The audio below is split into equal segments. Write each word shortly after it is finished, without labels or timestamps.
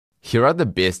Here are the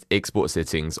best export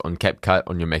settings on CapCut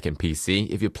on your Mac and PC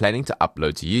if you're planning to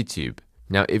upload to YouTube.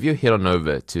 Now, if you head on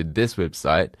over to this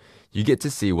website, you get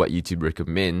to see what YouTube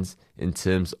recommends in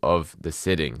terms of the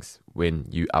settings when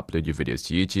you upload your videos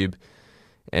to YouTube.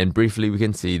 And briefly, we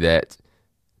can see that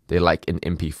they like an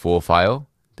MP4 file,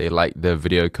 they like the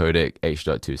video codec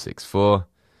H.264,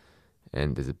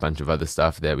 and there's a bunch of other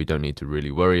stuff that we don't need to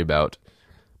really worry about.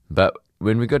 But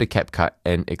when we go to CapCut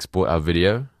and export our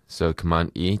video, so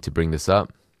Command E to bring this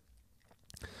up,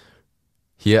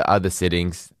 here are the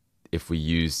settings if we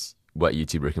use what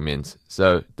YouTube recommends.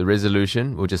 So the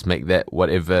resolution, we'll just make that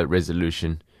whatever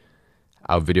resolution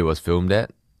our video was filmed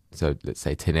at. So let's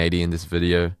say 1080 in this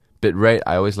video. Bitrate,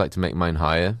 I always like to make mine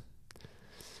higher.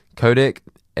 Codec,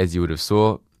 as you would have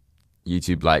saw,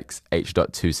 YouTube likes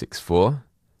H.264.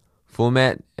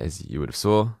 Format, as you would have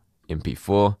saw,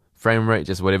 MP4. Frame rate,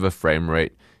 just whatever frame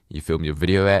rate you film your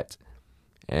video at.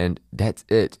 And that's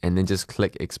it. And then just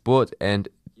click export and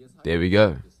there we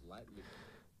go.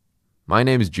 My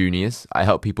name is Junius. I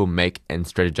help people make and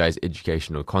strategize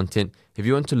educational content. If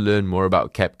you want to learn more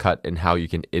about CapCut and how you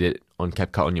can edit on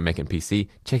CapCut on your Mac and PC,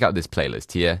 check out this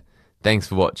playlist here. Thanks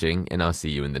for watching and I'll see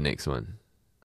you in the next one.